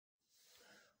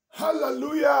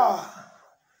Hallelujah.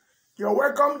 You're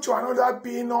welcome to another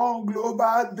Pino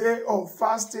Global Day of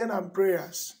Fasting and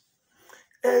Prayers.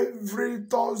 Every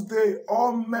Thursday,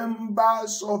 all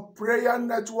members of Prayer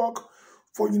Network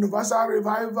for Universal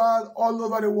Revival all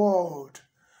over the world,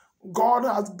 God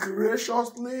has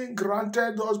graciously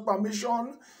granted us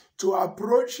permission to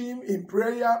approach Him in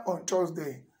prayer on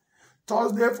Thursday.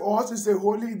 Thursday for us is a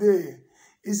holy day.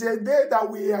 It's a day that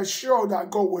we are sure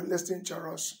that God will listen to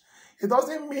us. It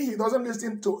doesn't mean He doesn't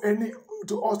listen to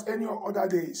us any other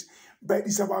days, but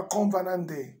it's our covenant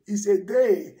day. It's a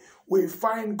day we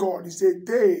find God. It's a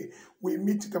day we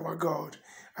meet with our God.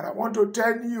 And I want to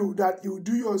tell you that you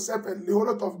do yourself a whole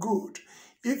lot of good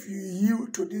if you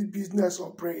yield to this business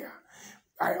of prayer.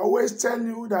 I always tell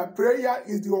you that prayer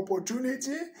is the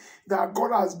opportunity that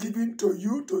God has given to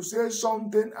you to say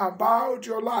something about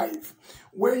your life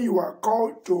when you are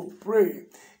called to pray,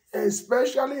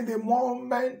 especially in the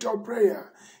moment of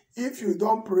prayer. If you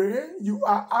don't pray, you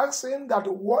are asking that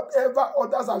whatever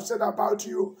others have said about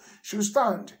you should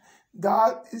stand.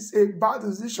 That is a bad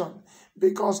decision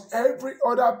because every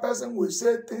other person will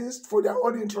say things for their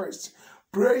own interest.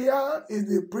 Prayer is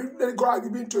the privilege God has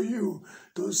given to you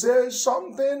to say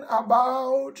something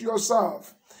about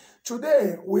yourself.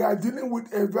 Today, we are dealing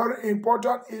with a very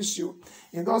important issue.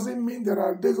 It doesn't mean there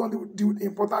are days when we deal with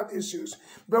important issues,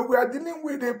 but we are dealing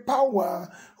with the power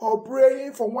of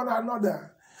praying for one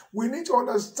another. We need to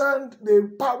understand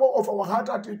the power of our heart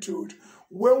attitude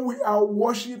when we are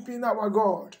worshiping our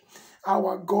God.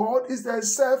 Our God is a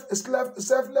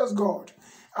selfless God.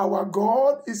 Our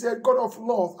God is a God of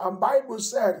love. And Bible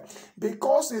said,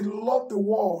 because He loved the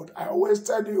world, I always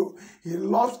tell you, He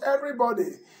loves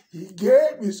everybody. He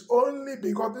gave His only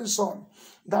begotten Son,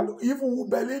 that if we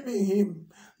believe in Him,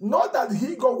 not that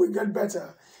He, God, will get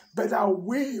better, but that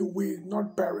we will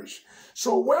not perish.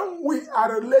 So when we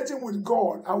are relating with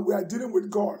God and we are dealing with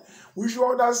God, we should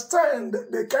understand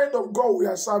the kind of God we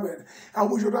are serving,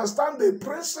 and we should understand the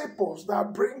principles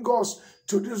that bring us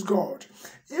to this God.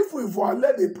 If we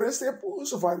violate the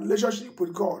principles of our relationship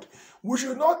with God, we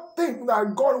should not think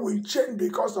that God will change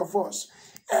because of us.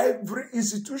 Every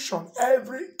institution,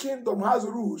 every kingdom has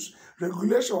rules,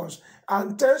 regulations,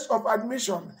 and tests of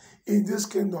admission in this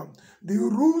kingdom. The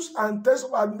rules and tests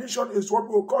of admission is what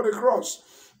we call the cross.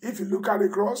 If you look at the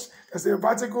cross, there's a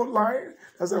vertical line,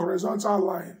 there's a horizontal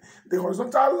line. The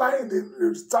horizontal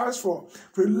line stands for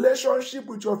relationship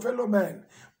with your fellow men,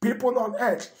 people on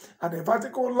earth, and the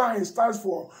vertical line stands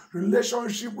for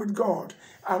relationship with God.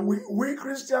 And we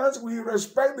Christians, we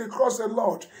respect the cross a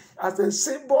lot as a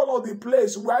symbol of the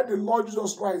place where the Lord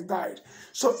Jesus Christ died.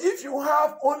 So if you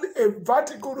have only a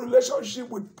vertical relationship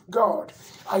with God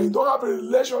and you don't have a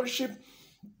relationship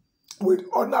with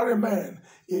ordinary men,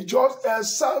 it's just a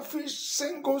selfish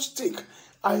single stick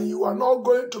and you are not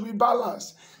going to be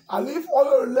balanced. And if all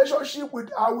your relationship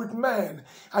are with men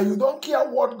and you don't care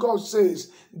what God says,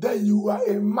 then you are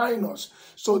a minus.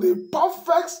 So the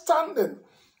perfect standing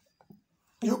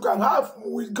you can have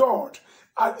with God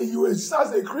and you exist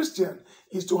as a Christian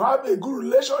is to have a good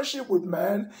relationship with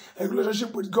man, a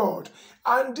relationship with God.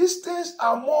 And these things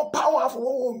are more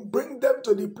powerful when we bring them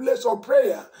to the place of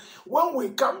prayer. When we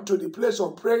come to the place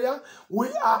of prayer, we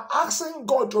are asking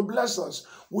God to bless us.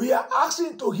 We are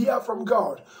asking to hear from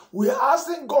God. We are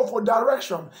asking God for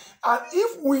direction. And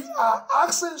if we are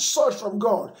asking such from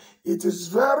God, it is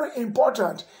very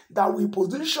important that we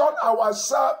position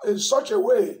ourselves in such a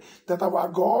way that our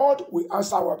God will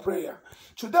answer our prayer.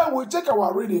 Today we take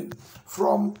our reading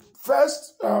from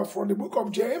the book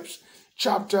of James,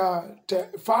 chapter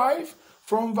 5,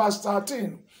 from verse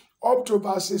 13 up to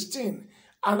verse 16,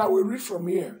 and I will read from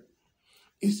here.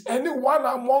 Is anyone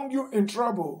among you in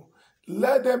trouble?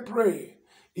 Let them pray.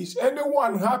 Is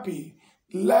anyone happy?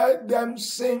 Let them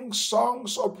sing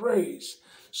songs of praise.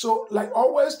 So, like I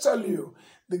always tell you,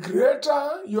 the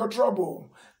greater your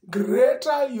trouble,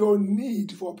 greater your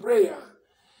need for prayer,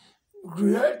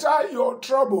 greater your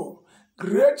trouble,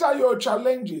 greater your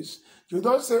challenges. You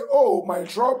don't say, oh, my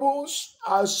troubles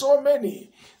are so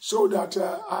many, so that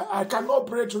I cannot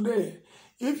pray today.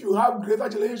 If you have greater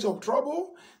challenges of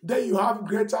trouble, then you have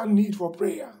greater need for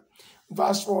prayer.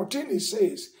 Verse 14, it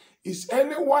says, is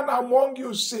anyone among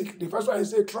you sick? The first one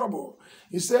is trouble.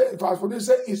 He said, verse 14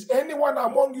 says, is anyone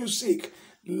among you sick?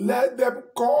 Let them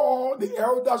call the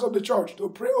elders of the church to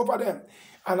pray over them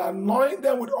and anoint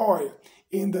them with oil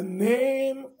in the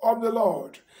name of the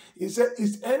Lord. He said,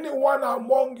 is anyone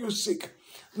among you sick?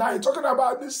 Now, he's talking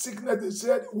about this sickness. He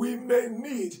said, we may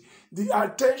need the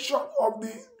attention of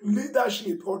the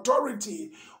leadership,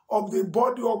 authority of the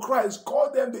body of Christ.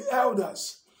 Call them the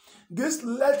elders. This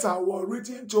letter was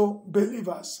written to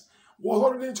believers. was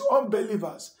not written to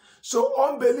unbelievers. So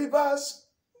unbelievers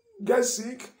get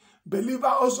sick, believer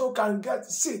also can get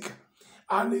sick.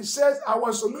 And it says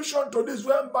our solution to this,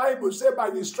 when Bible says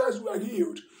by the stripes we are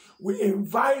healed, we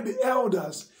invite the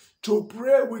elders to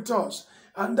pray with us.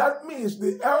 And that means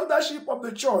the eldership of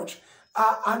the church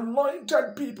are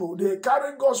anointed people. They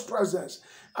carry God's presence.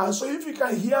 And so if you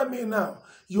can hear me now,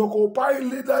 you occupy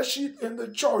leadership in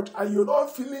the church and you're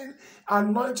not feeling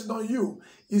anointed on you,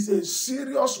 it's a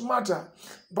serious matter.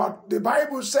 But the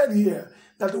Bible said here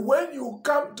that when you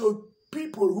come to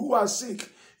people who are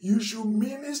sick, you should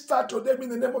minister to them in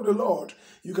the name of the Lord.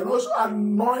 You can also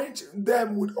anoint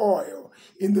them with oil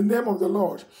in the name of the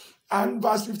Lord. And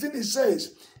verse 15 it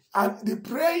says, and the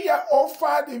prayer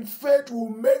offered in faith will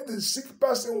make the sick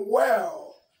person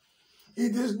well.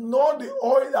 It is not the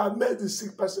oil that makes the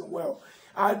sick person well.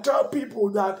 I tell people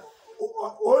that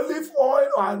olive oil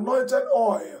or anointed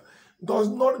oil does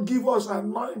not give us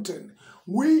anointing.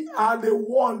 We are the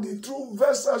one, the true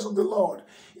vessels of the Lord,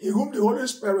 in whom the Holy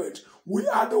Spirit, we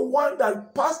are the one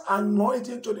that pass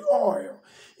anointing to the oil.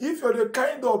 If you're the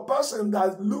kind of person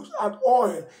that looks at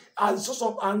oil as a source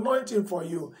of anointing for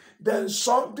you, then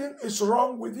something is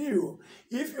wrong with you.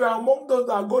 If you are among those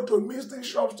that go to mystic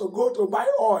shops to go to buy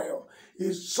oil,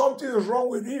 something is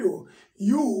wrong with you.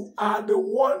 You are the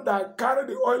one that carry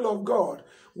the oil of God.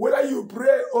 Whether you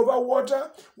pray over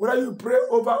water, whether you pray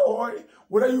over oil,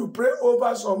 whether you pray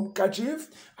over some kerchief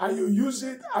and you use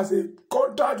it as a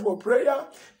contact for prayer,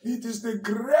 it is the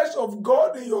grace of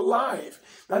God in your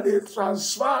life that they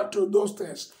transfer to those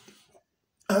things.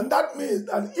 And that means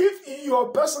that if in your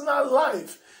personal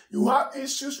life you have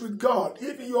issues with God,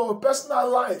 if in your personal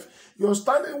life your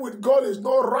standing with God is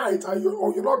not right and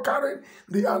you're not carrying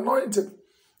the anointing,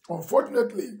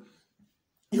 unfortunately,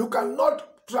 you cannot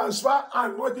transfer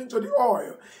anointing to the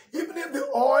oil. Even if the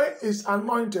oil is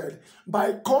anointed,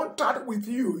 by contact with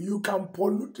you, you can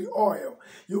pollute the oil.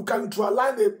 You can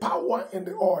neutralize the power in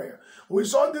the oil. We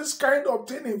saw this kind of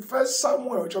thing in 1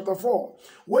 Samuel chapter 4,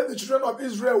 when the children of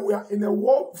Israel were in a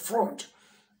war front.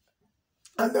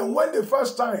 And then when the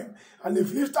first time, and the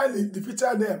Philistines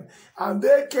defeated them, and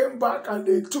they came back and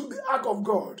they took the ark of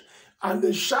God, and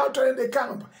they shouted in the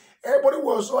camp. Everybody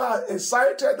was so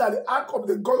excited that the ark of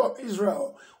the God of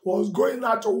Israel was going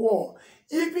out to war.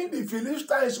 Even the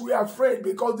Philistines were afraid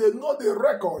because they know the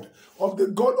record of the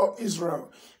God of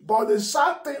Israel. But the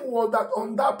sad thing was that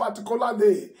on that particular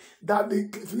day, that the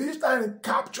Philistines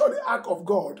captured the ark of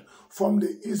God from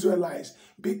the Israelites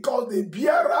because the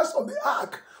bearers of the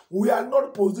ark, we are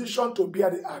not positioned to bear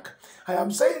the ark. I am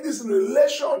saying this in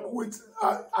relation with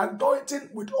anointing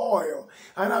with oil.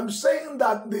 And I'm saying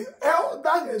that the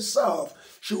elder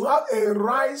himself should have a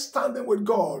right standing with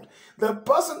God. The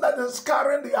person that is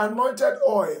carrying the anointed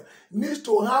oil needs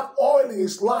to have oil in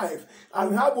his life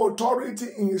and have authority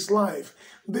in his life.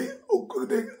 The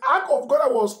ark of God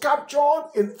that was captured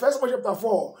in 1 Samuel chapter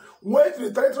 4 went to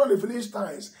the territory of the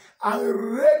Philistines and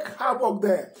wreaked havoc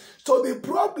there. So the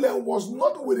problem was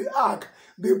not with the ark.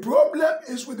 The problem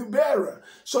is with the bearer.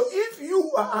 So if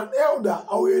you are an elder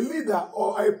or a leader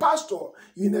or a pastor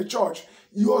in a church,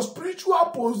 your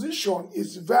spiritual position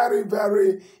is very,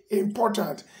 very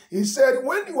important. He said,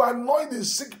 when you anoint the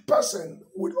sick person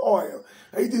with oil,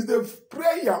 it is the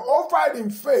prayer offered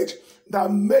in faith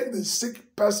that makes the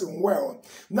sick person well.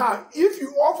 Now, if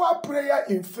you offer prayer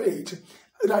in faith,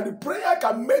 that the prayer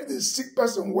can make the sick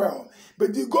person well,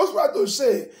 but it goes back to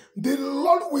say, the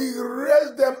Lord will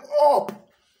raise them up.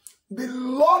 The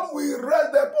Lord will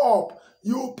raise them up.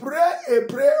 You pray a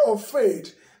prayer of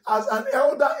faith as an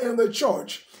elder in the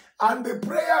church, and the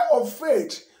prayer of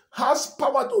faith has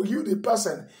power to heal the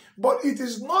person. But it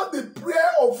is not the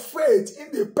prayer of faith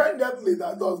independently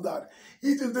that does that.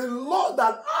 It is the Lord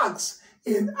that acts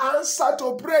in answer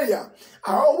to prayer.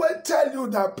 I always tell you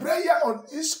that prayer on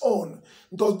its own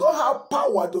does not have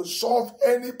power to solve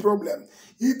any problem.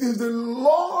 It is the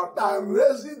Lord that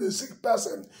raises the sick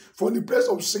person from the place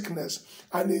of sickness.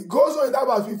 And it goes on in that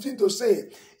verse 15 to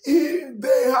say, if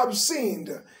they have sinned,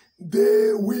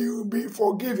 they will be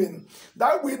forgiven.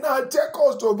 That will now take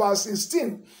us to verse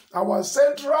 16, our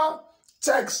central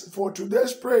text for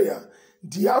today's prayer.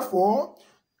 Therefore,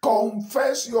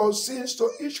 confess your sins to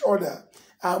each other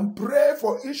and pray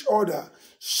for each other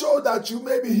so that you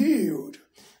may be healed.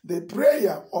 The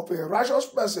prayer of a righteous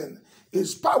person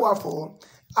is powerful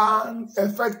and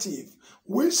effective.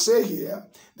 We say here,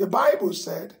 the Bible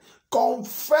said,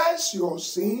 confess your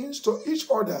sins to each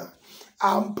other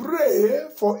and pray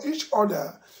for each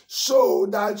other so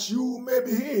that you may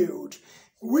be healed.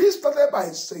 We started by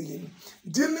saying,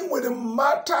 dealing with the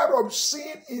matter of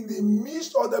sin in the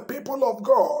midst of the people of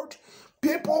God,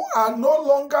 People are no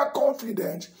longer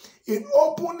confident in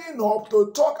opening up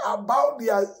to talk about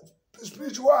their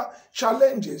spiritual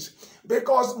challenges,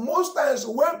 because most times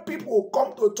when people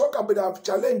come to talk about their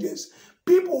challenges,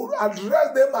 people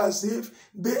address them as if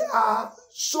they are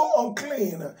so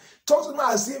unclean, talk to them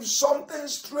as if something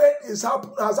strange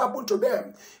has happened to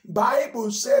them.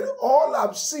 Bible said all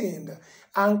have sinned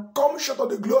and come short of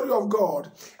the glory of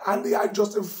God, and they are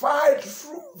justified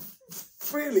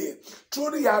freely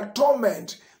through the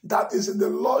atonement that is in the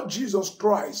Lord Jesus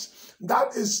Christ.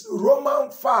 That is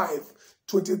Romans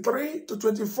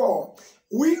 5:23-24.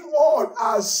 We all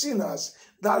are sinners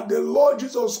that the Lord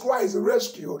Jesus Christ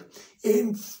rescued.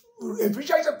 In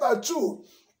Ephesians chapter 2,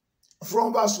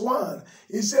 from verse 1,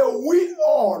 he said, we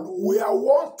all were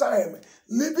one time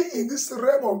living in this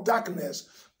realm of darkness,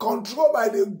 controlled by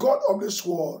the God of this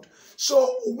world.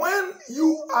 So when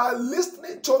you are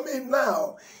listening to me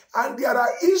now, and there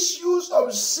are issues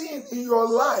of sin in your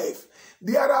life,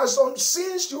 there are some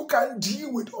sins you can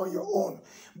deal with on your own.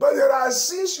 But there are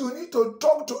sins you need to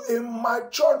talk to a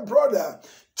mature brother,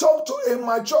 talk to a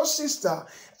mature sister,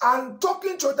 and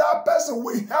talking to that person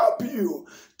will help you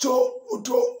to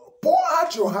pour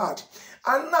out your heart.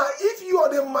 And now, if you are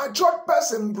the mature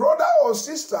person, brother or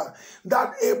sister,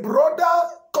 that a brother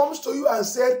comes to you and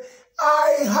said,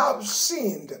 I have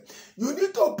sinned, you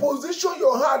need to position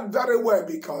your heart very well,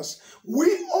 because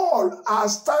we all are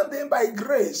standing by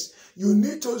grace. You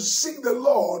need to seek the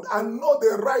Lord and know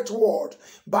the right word.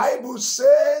 Bible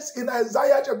says in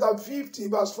Isaiah chapter 50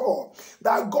 verse 4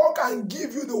 that God can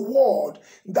give you the word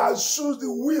that soothes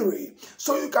the weary,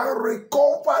 so you can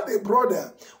recover the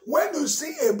brother. When you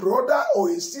see a brother or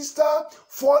a sister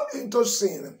fall into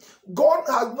sin, God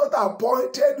has not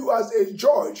appointed you as a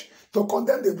judge to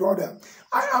condemn the brother.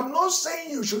 I am not saying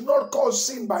you should not call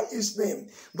sin by its name.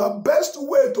 The best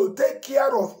way to take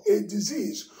care of a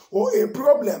disease or a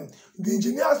problem, the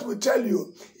engineers will tell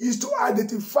you, is to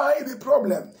identify the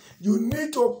problem. You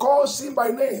need to call sin by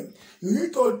name. You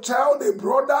need to tell the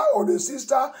brother or the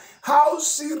sister how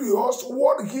serious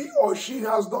what he or she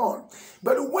has done.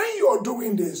 But when you're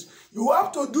doing this, you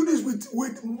have to do this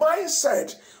with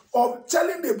mindset of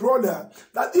telling the brother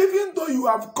that even though you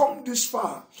have come this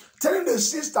far, telling the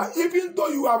sister, even though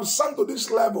you have sunk to this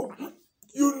level,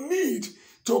 you need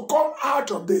to come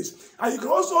out of this. And you can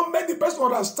also make the person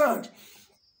understand,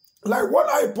 like what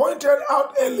I pointed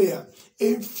out earlier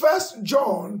in 1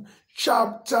 John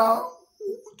chapter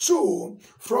 2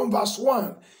 from verse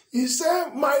 1. He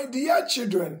said, my dear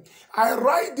children, I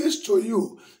write this to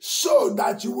you so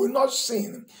that you will not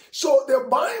sin. So the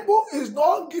Bible is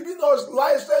not giving us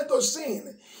license to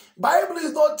sin. Bible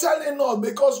is not telling us,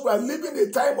 because we are living a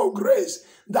time of grace,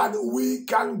 that we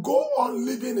can go on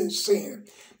living in sin.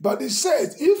 But it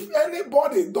says, if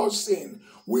anybody does sin,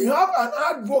 we have an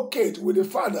advocate with the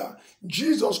Father,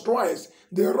 Jesus Christ,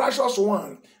 the righteous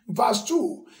one. Verse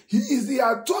 2, he is the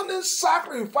atoning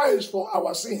sacrifice for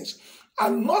our sins,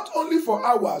 and not only for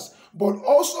ours, but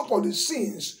also for the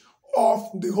sins of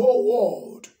the whole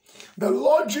world. The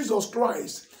Lord Jesus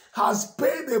Christ has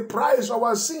paid the price for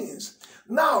our sins.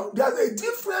 Now, there's a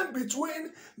difference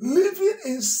between living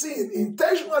in sin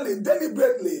intentionally,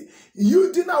 deliberately,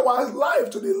 using our life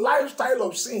to the lifestyle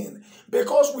of sin,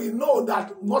 because we know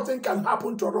that nothing can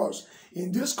happen to us.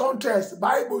 In this context, the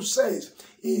Bible says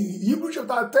in Hebrews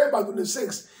chapter 10 verse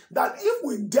 26 that if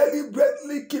we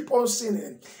deliberately keep on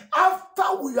sinning, after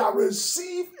we have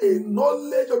received a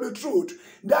knowledge of the truth,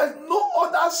 there's no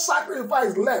other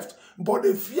sacrifice left but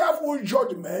the fearful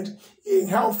judgment in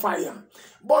hellfire.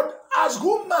 But as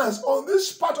humans on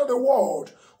this part of the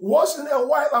world, once in a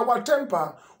while our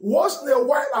temper, once in a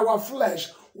while our flesh,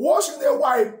 once in a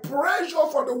while pressure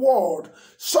for the world,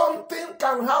 something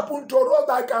can happen to us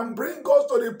that can bring us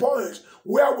to the point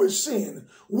where we sin.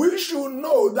 We should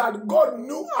know that God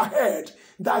knew ahead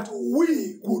that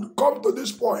we would come to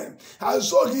this point. And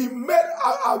so he made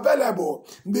available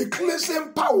the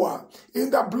cleansing power in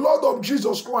the blood of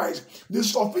Jesus Christ, the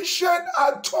sufficient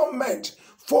atonement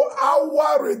for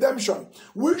our redemption.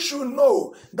 We should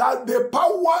know that the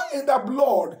power in the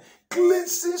blood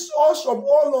cleanses us from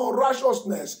all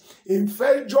unrighteousness. In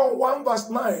 1 John 1 verse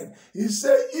 9, he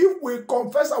said, if we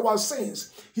confess our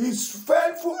sins, he is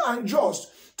faithful and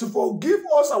just to forgive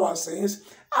us our sins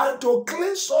and to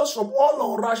cleanse us from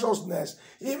all unrighteousness.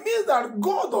 It means that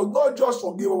God does not just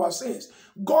forgive our sins.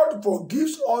 God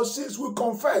forgives us since we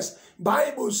confess.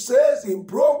 Bible says in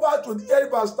Proverbs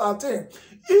 28 verse 13,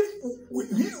 if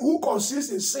who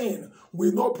consists in sin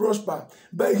will not prosper,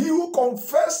 but he who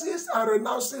confesses and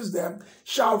renounces them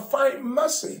shall find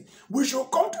mercy. We should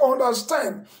come to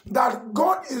understand that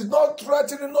God is not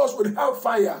threatening us with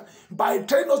hellfire by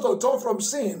telling us to turn from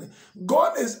sin.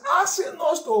 God is asking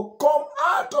us to come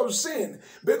out of sin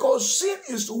because sin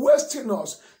is wasting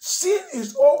us. Sin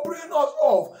is opening us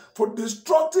up for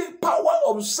destructive power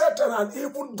of Satan and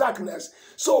evil darkness.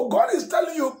 So God is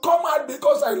telling you, come out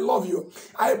because I love you.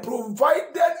 I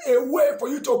provided a way for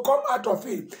you to come out of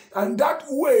it. And that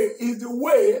way is the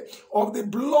way of the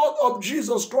blood of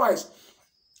Jesus Christ.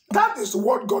 That is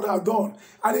what God has done.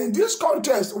 And in this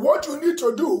context, what you need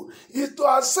to do is to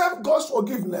accept God's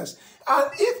forgiveness. And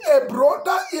if a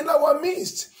brother in our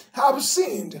midst have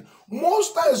sinned,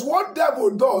 most times what devil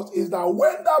does is that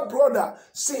when that brother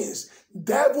sins,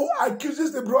 devil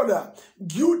accuses the brother,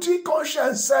 guilty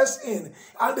conscience sets in,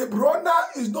 and the brother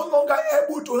is no longer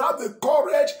able to have the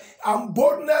courage and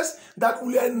boldness that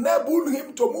will enable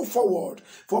him to move forward.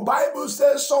 For Bible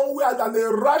says somewhere that the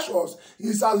righteous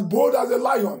is as bold as a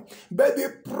lion, but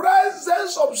the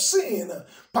presence of sin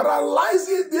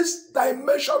paralyzes this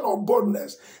dimension of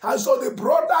boldness, and so the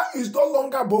brother is no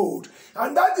longer bold.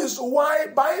 And that is why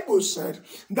Bible said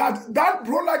that that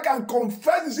brother can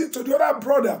confess it to the other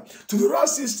brother, to the other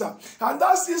sister, and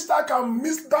that sister can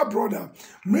miss that brother,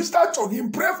 minister to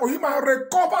him, pray for him, and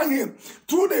recover him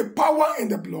through the power in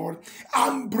the blood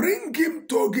and bring him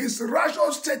to his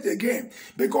righteous state again.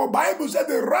 Because Bible said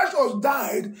the righteous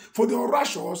died for the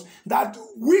unrighteous, that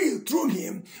we through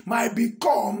him might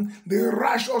become the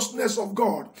righteousness of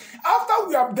God. After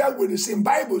we have dealt with the sin,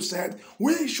 Bible said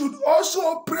we should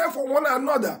also pray for one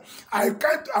another. I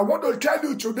want to tell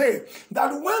you today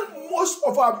that when most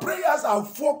of our prayers are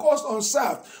focused on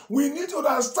self, we need to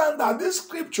understand that this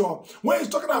scripture, when it's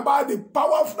talking about the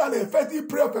powerful and effective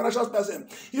prayer of a righteous person,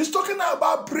 it's talking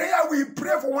about prayer. We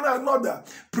pray for one another,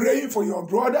 praying for your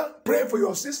brother, praying for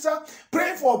your sister,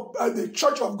 praying for the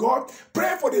church of God,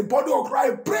 praying for the body of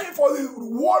Christ, praying for the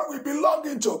world we belong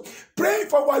into, praying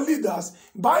for our leaders.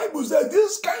 Bible says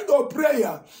this kind of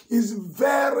prayer is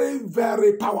very,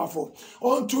 very powerful.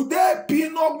 On today,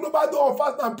 Pino Global Day of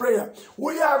Fast and Prayer,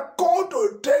 we are called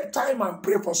to take time and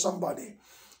pray for somebody.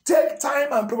 Take time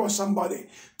and pray for somebody.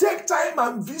 Take time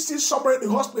and visit somebody in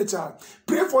the hospital.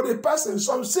 Pray for the person.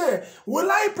 Some say, will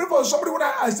I pray for somebody when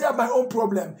I still have my own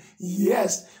problem?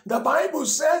 Yes. The Bible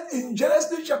says in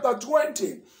Genesis chapter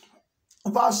 20,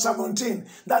 verse 17,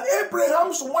 that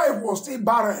Abraham's wife was still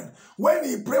barren when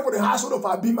he prayed for the household of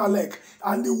Abimelech,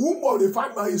 and the womb of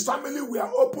his family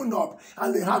were opened up,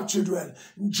 and they have children.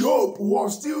 Job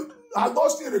had not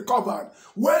still recovered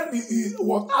when he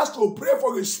was asked to pray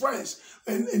for his friends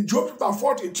in Job chapter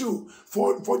 42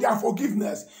 for their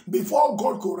forgiveness before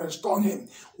God could restore him.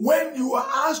 When you are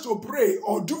asked to pray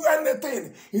or do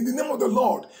anything in the name of the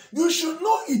Lord, you should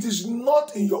know it is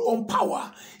not in your own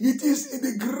power. It is in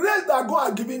the grace that God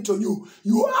has given to you.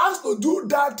 You are asked to do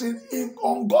that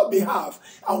on God's behalf.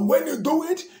 And when you do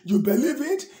it, you believe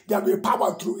it, there will be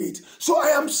power through it. So I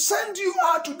am sending you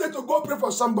out today to go pray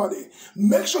for somebody.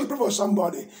 Make sure you pray for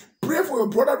somebody. Pray for your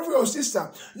brother, pray for your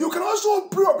sister. You can also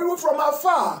pray for people from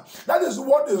afar. That is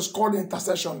what is called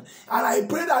intercession. And I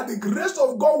pray that the grace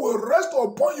of God will rest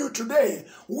upon you today,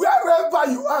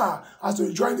 wherever you are, as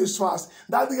you join this fast.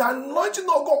 That the anointing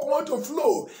of God come to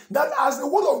flow. That as the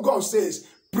word of God says,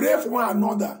 pray for one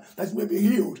another that you may be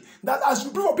healed. That as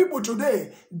you pray for people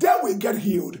today, they will get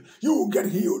healed. You will get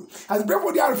healed. As you pray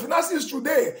for their finances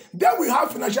today, they will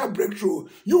have financial breakthrough.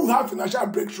 You will have financial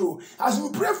breakthrough. As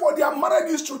you pray for their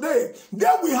marriages today, they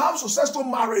will have successful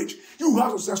marriage. You will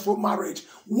have successful marriage.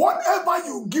 Whatever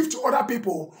you give to other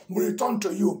people will return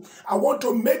to you. I want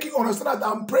to make you understand that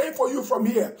I'm praying for you from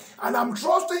here. And I'm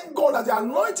trusting God that the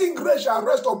anointing grace shall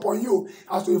rest upon you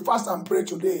as we fast and pray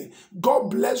today. God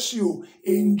bless you.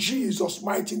 In Jesus'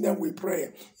 mighty name we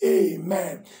pray.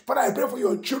 Amen. Father, I pray for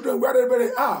your children wherever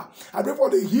they are. I pray for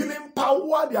the healing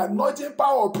power, the anointing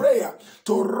power of prayer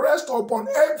to rest upon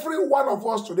every one of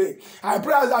us today. I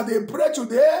pray as they pray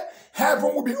today,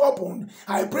 heaven will be opened.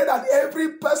 I pray that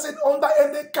every person under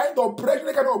any kind of pressure,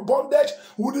 any kind of bondage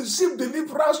will receive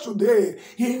deliverance today.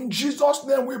 In Jesus'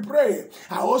 name we pray.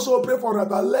 I also pray for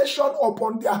revelation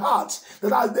upon their hearts,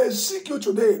 that as they seek you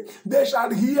today, they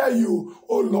shall hear you,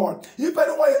 O Lord. If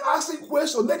anyone is asking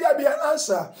questions, let there be an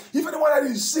answer. If anyone that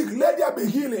is sick, let there be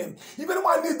healing. If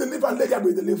anyone needs deliverance, let there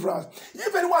be deliverance.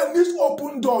 If anyone needs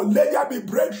open door, let there be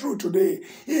breakthrough today.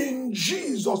 In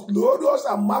Jesus' glorious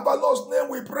and marvelous name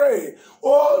we pray.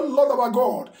 Oh Lord our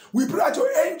God, we pray that your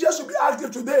angels will be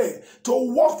active today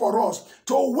to work for us,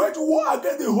 to wage war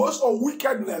against the host of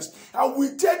wickedness, and we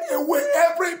take away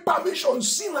every permission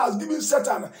sin has given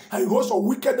Satan and the host of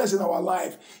wickedness in our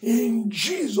life. In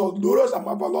Jesus' glorious and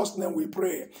marvelous name we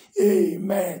pray.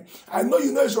 Amen. I know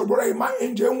you know it's your brother Iman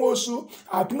Angel Nwosu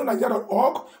at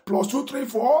PinoNigeria.org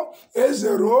 +234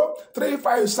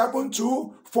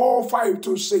 803572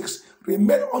 4526.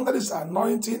 Remain under this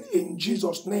anointing in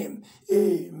Jesus' name.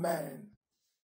 Amen.